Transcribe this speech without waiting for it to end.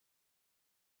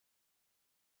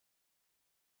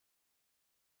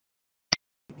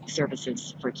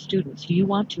services for students you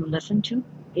want to listen to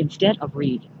instead of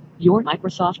read your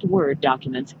Microsoft Word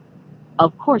documents?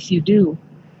 Of course you do.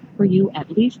 Or you at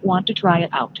least want to try it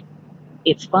out.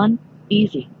 It's fun,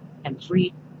 easy, and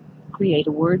free. Create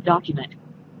a Word document.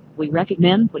 We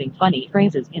recommend putting funny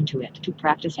phrases into it to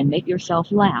practice and make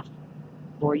yourself laugh.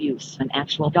 Or use an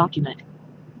actual document.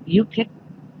 You pick.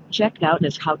 Check out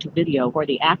this how-to video or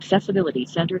the Accessibility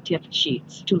Center tip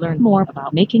sheets to learn more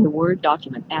about making a Word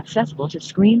document accessible to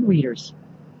screen readers.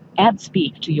 Add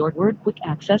Speak to your Word Quick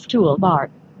Access toolbar.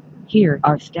 Here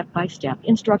are step-by-step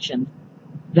instructions.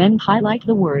 Then highlight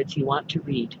the words you want to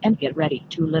read and get ready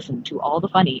to listen to all the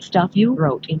funny stuff you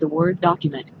wrote in the Word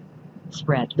document.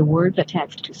 Spread the word that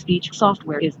text-to-speech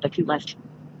software is the coolest.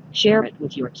 Share it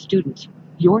with your students,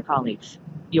 your colleagues,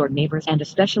 your neighbors, and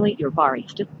especially your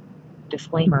barista.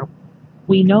 Disclaimer.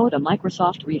 We know the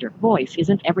Microsoft Reader voice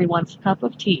isn't everyone's cup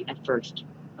of tea at first,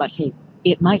 but hey,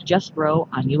 it might just grow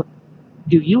on you.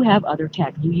 Do you have other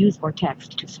tech you use for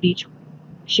text-to-speech?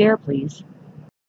 Share please.